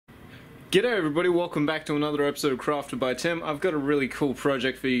G'day everybody, welcome back to another episode of Crafted by Tim. I've got a really cool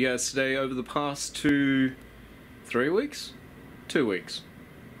project for you guys today. Over the past 3 weeks? 2 weeks.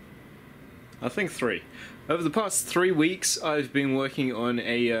 I think 3. Over the past 3 weeks I've been working on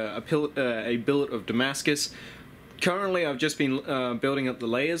a billet of Damascus. Currently I've just been building up the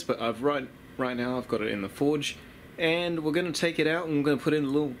layers, but right now I've got it in the forge. And we're going to take it out and we're going to put in a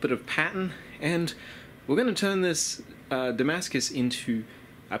little bit of pattern, and we're going to turn this Damascus into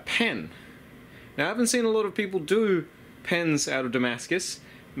a pen. Now I haven't seen a lot of people do pens out of Damascus.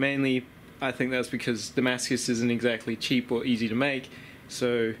 Mainly I think that's because Damascus isn't exactly cheap or easy to make,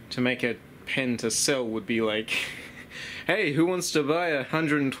 so to make a pen to sell would be like, hey, who wants to buy a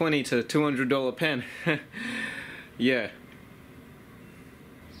 $120 to $200 pen? Yeah.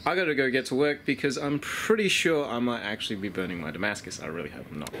 I gotta go get to work because I'm pretty sure I might actually be burning my Damascus. I really hope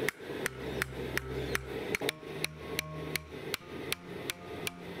I'm not.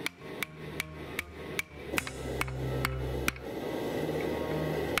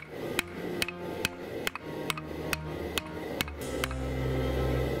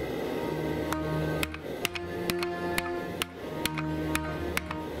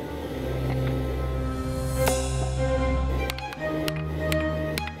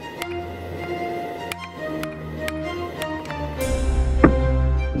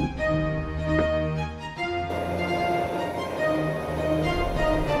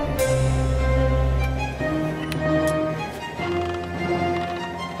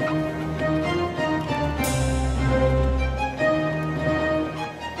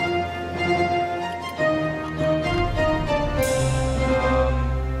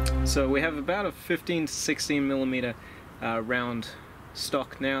 So we have about a 15 to 16 millimeter round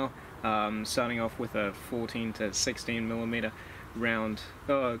stock now, starting off with a 14 to 16 millimeter round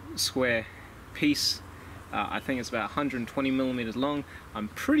square piece. I think it's about 120 millimeters long. I'm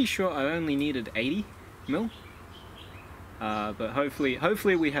pretty sure I only needed 80 mil, but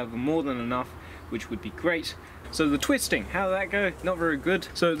hopefully we have more than enough, which would be great. So the twisting, how did that go? Not very good.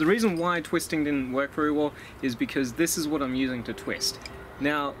 So the reason why twisting didn't work very well is because this is what I'm using to twist.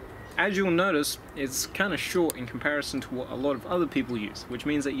 Now, as you'll notice, it's kind of short in comparison to what a lot of other people use, which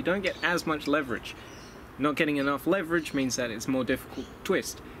means that you don't get as much leverage. Not getting enough leverage means that it's more difficult to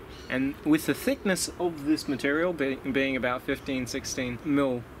twist. And with the thickness of this material being about 15-16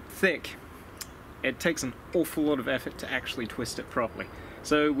 mil thick, it takes an awful lot of effort to actually twist it properly.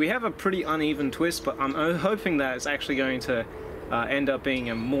 So we have a pretty uneven twist, but I'm hoping that it's actually going to end up being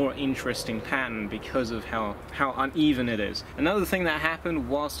a more interesting pattern because of how uneven it is. Another thing that happened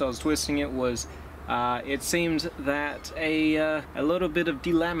whilst I was twisting it was it seemed that a little bit of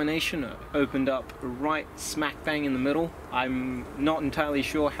delamination opened up right smack bang in the middle. I'm not entirely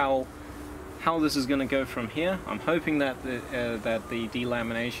sure how this is going to go from here. I'm hoping that the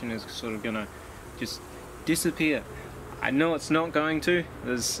delamination is sort of going to just disappear. I know it's not going to,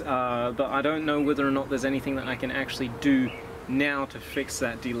 but I don't know whether or not there's anything that I can actually do now to fix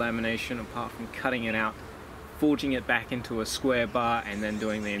that delamination apart from cutting it out, forging it back into a square bar, and then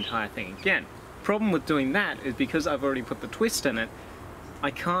doing the entire thing again. Problem with doing that is because I've already put the twist in it,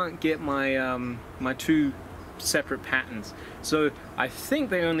 I can't get my my two separate patterns. So I think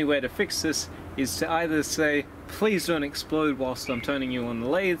the only way to fix this is to either say, please don't explode whilst I'm turning you on the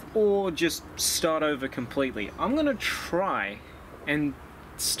lathe, or just start over completely. I'm gonna try and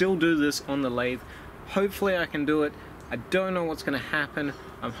still do this on the lathe. Hopefully I can do it. I don't know what's going to happen.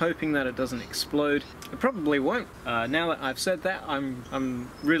 I'm hoping that it doesn't explode. It probably won't. Now that I've said that, I'm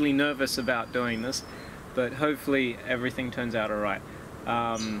really nervous about doing this, but hopefully everything turns out alright.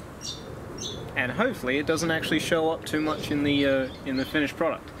 And hopefully it doesn't actually show up too much in the finished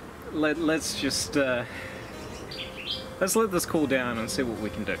product. Let's let this cool down and see what we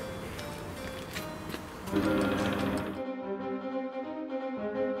can do.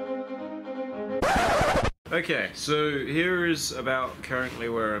 Okay, so here is about currently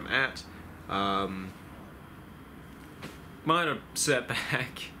where I'm at. Minor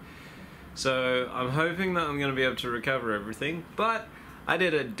setback. So I'm hoping that I'm going to be able to recover everything, but I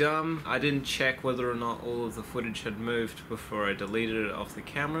did it dumb. I didn't check whether or not all of the footage had moved before I deleted it off the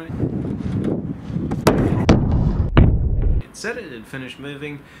camera. It said it had finished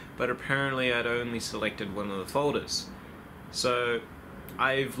moving, but apparently I'd only selected one of the folders. So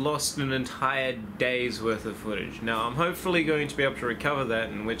I've lost an entire day's worth of footage. Now I'm hopefully going to be able to recover that,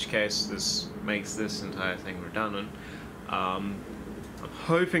 in which case this makes this entire thing redundant. I'm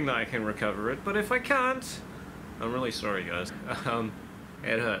hoping that I can recover it, but if I can't, I'm really sorry guys.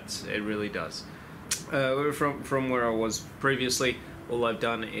 It hurts, it really does. From where I was previously, all I've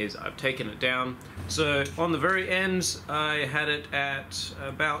done is I've taken it down. So on the very ends I had it at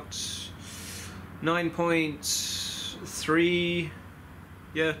about 9.3,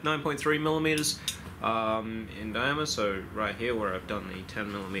 yeah, 9.3 millimeters in diameter, so right here where I've done the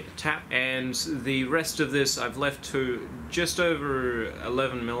 10mm tap, and the rest of this I've left to just over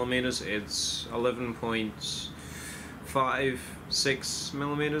 11 millimeters. It's 11.56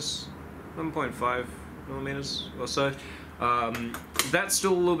 millimeters, 11.5 millimeters or so. That's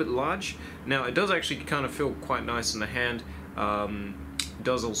still a little bit large. Now it does actually kind of feel quite nice in the hand. It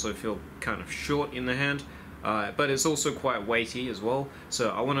does also feel kind of short in the hand. But it's also quite weighty as well, so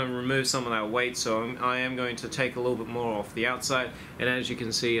I want to remove some of that weight, so I am going to take a little bit more off the outside, and as you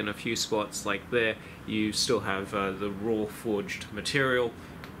can see in a few spots like there, you still have the raw forged material.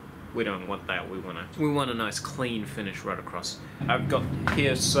 We don't want that, we want a nice clean finish right across. I've got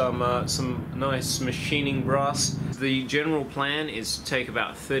here some nice machining brass. The general plan is to take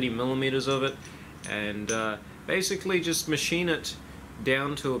about 30 millimeters of it, and basically just machine it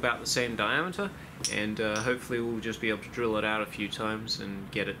down to about the same diameter, and hopefully we'll just be able to drill it out a few times and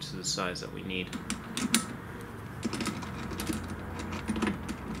get it to the size that we need.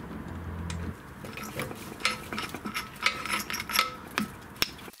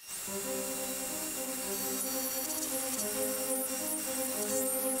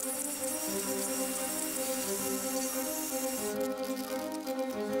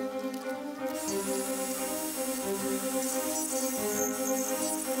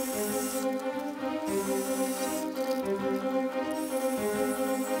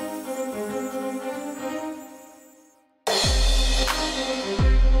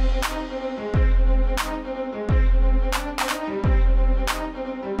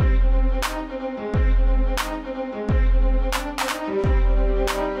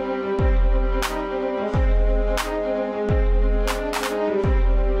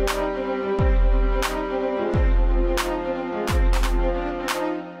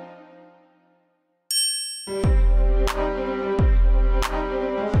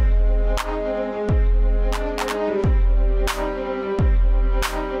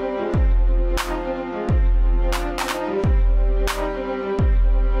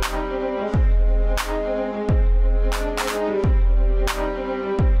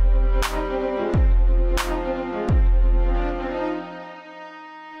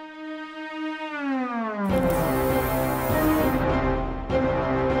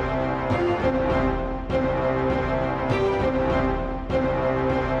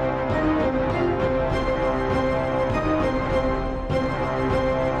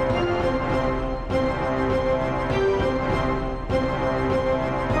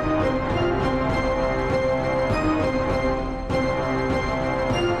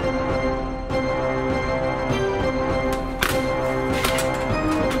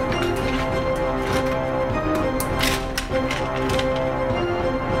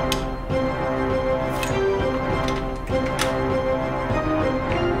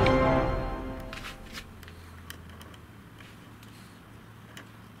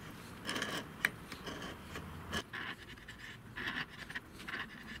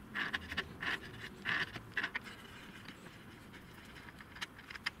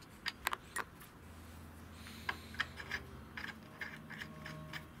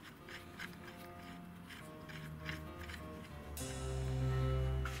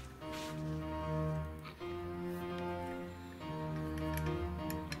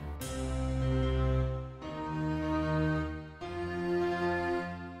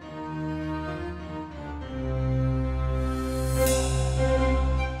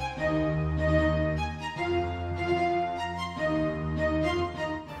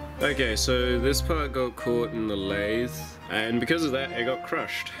 Okay, so this part got caught in the lathe, and because of that it got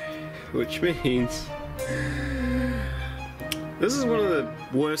crushed, which means this is one of the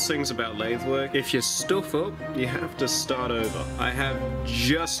worst things about lathe work. If you stuff up, you have to start over. I have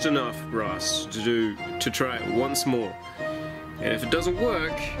just enough brass to try it once more, and if it doesn't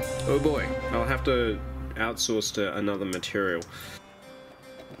work, oh boy, I'll have to outsource to another material.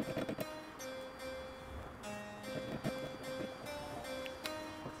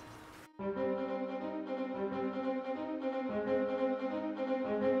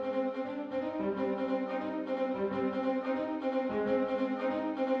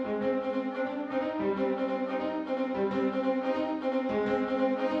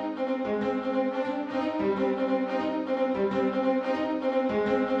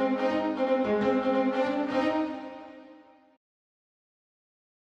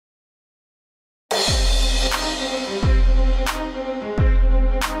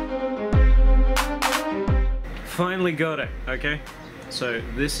 Finally got it. Okay, so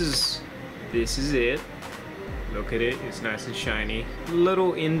this is it. Look at it, it's nice and shiny.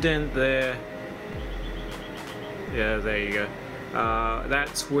 Little indent there, Yeah, there you go.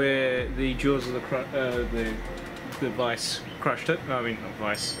 That's where the jaws of the vice crushed it. I mean, not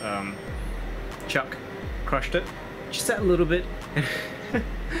vice. Chuck crushed it. Just that little bit.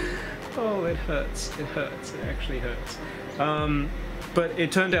 Oh, it hurts. It hurts. It actually hurts. But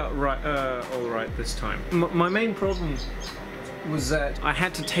it turned out all right this time. My main problem was that I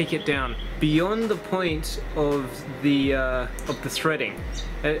had to take it down beyond the point of the threading.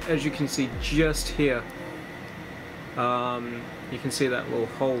 As you can see just here, you can see that little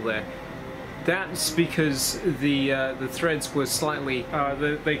hole there. That's because the threads were slightly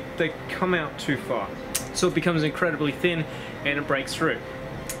they come out too far, so it becomes incredibly thin and it breaks through.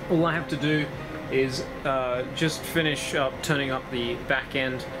 All I have to do is just finish up turning up the back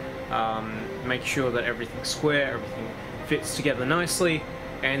end, make sure that everything's square, everything fits together nicely,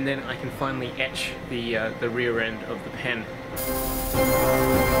 and then I can finally etch the rear end of the pen.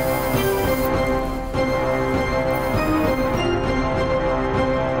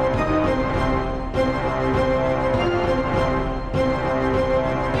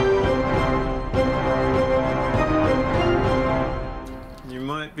 You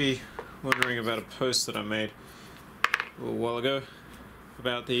might be wondering about a post that I made a little while ago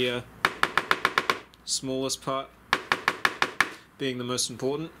about the smallest part being the most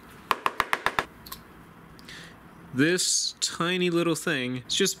important. This tiny little thing,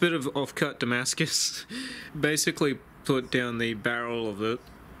 it's just a bit of off-cut Damascus. Basically put down the barrel of it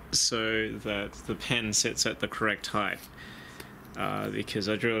so that the pen sits at the correct height, because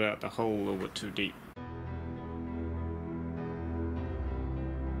I drilled out the hole a little bit too deep.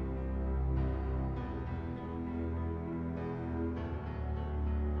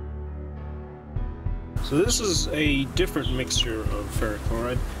 So this is a different mixture of ferric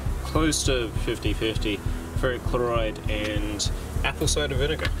chloride, close to 50-50 ferric chloride and apple cider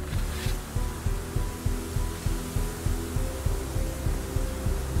vinegar.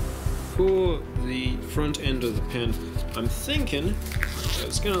 For the front end of the pen, I'm thinking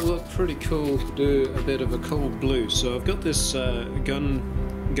it's going to look pretty cool to do a bit of a cold blue. So I've got this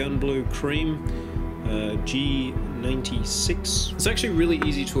gun blue cream, G96. It's actually really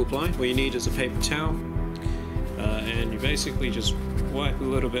easy to apply. What you need is a paper towel. And you basically just wipe a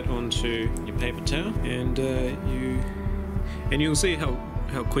little bit onto your paper towel, and you'll see how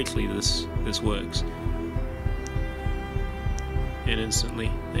quickly this works. And instantly,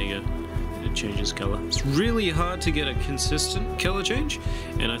 there you go, it changes color. It's really hard to get a consistent color change,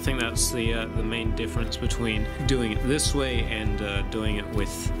 and I think that's the main difference between doing it this way and doing it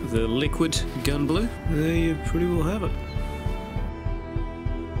with the liquid gun blue. There you pretty well have it.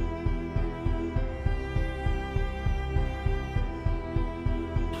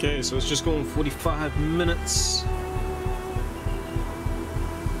 Okay, so it's just gone 45 minutes.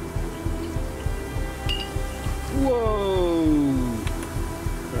 Whoa!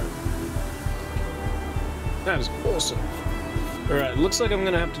 That is awesome. Alright, looks like I'm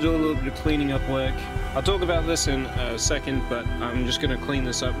gonna have to do a little bit of cleaning up work. I'll talk about this in a second, but I'm just gonna clean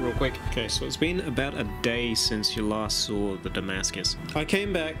this up real quick. Okay, so it's been about a day since you last saw the Damascus. I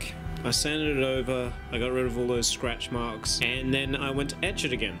came back, I sanded it over, I got rid of all those scratch marks, and then I went to etch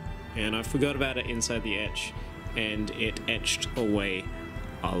it again. And I forgot about it inside the etch, and it etched away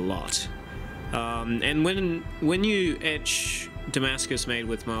a lot. And when you etch Damascus made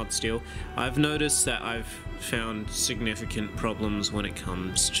with mild steel, I've noticed that I've found significant problems when it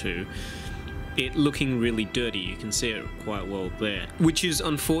comes to it looking really dirty. You can see it quite well there, which is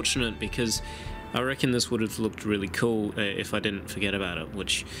unfortunate because I reckon this would have looked really cool if I didn't forget about it,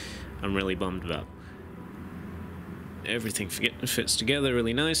 which I'm really bummed about. Everything fits together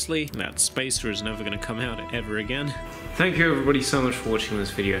really nicely. That spacer is never going to come out ever again. Thank you everybody so much for watching this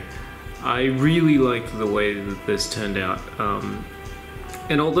video. I really liked the way that this turned out.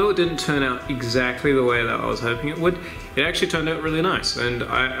 And although it didn't turn out exactly the way that I was hoping it would, it actually turned out really nice. And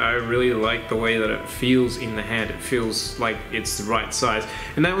I really like the way that it feels in the hand. It feels like it's the right size.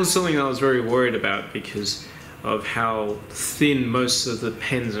 And that was something that I was very worried about because of how thin most of the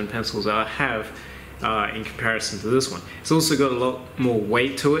pens and pencils I have in comparison to this one. It's also got a lot more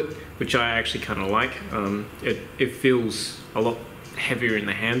weight to it, which I actually kind of like. It feels a lot heavier in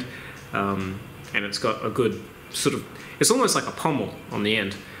the hand, and it's got a good sort of, it's almost like a pommel on the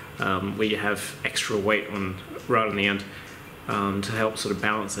end, where you have extra weight right on the end to help sort of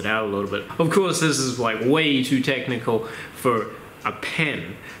balance it out a little bit. Of course, this is like way too technical for a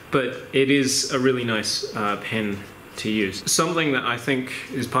pen, but it is a really nice pen to use. Something that I think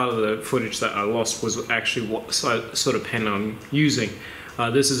is part of the footage that I lost was actually what sort of pen I'm using.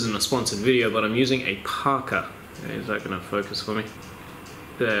 This isn't a sponsored video, but I'm using a Parker. Is that going to focus for me?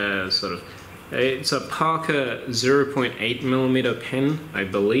 Sort of. It's a Parker 0.8mm pen, I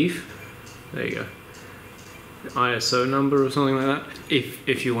believe. There you go. ISO number or something like that.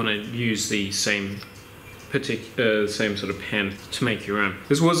 If you want to use the same sort of pen to make your own.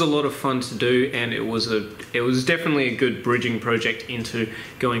 This was a lot of fun to do, and it was definitely a good bridging project into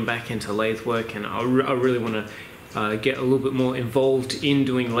going back into lathe work, and I really want to get a little bit more involved in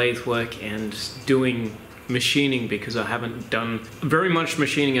doing lathe work and doing machining, because I haven't done very much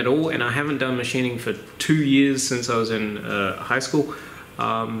machining at all, and I haven't done machining for 2 years since I was in high school.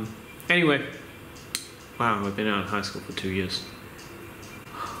 Anyway, wow, I've been out of high school for 2 years.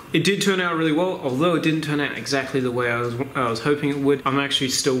 It did turn out really well, although it didn't turn out exactly the way I was hoping it would. I'm actually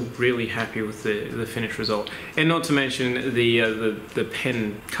still really happy with the finished result, and not to mention the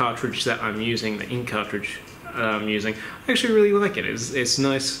pen cartridge that I'm using, the ink cartridge I'm using. I actually really like it. It's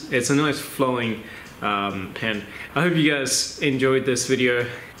nice. It's a nice flowing pen. I hope you guys enjoyed this video,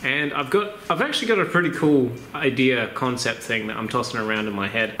 and I've actually got a pretty cool idea concept thing that I'm tossing around in my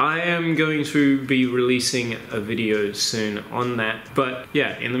head. I am going to be releasing a video soon on that, but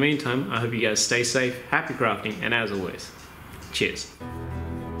yeah, in the meantime, I hope you guys stay safe, happy crafting, and as always, cheers.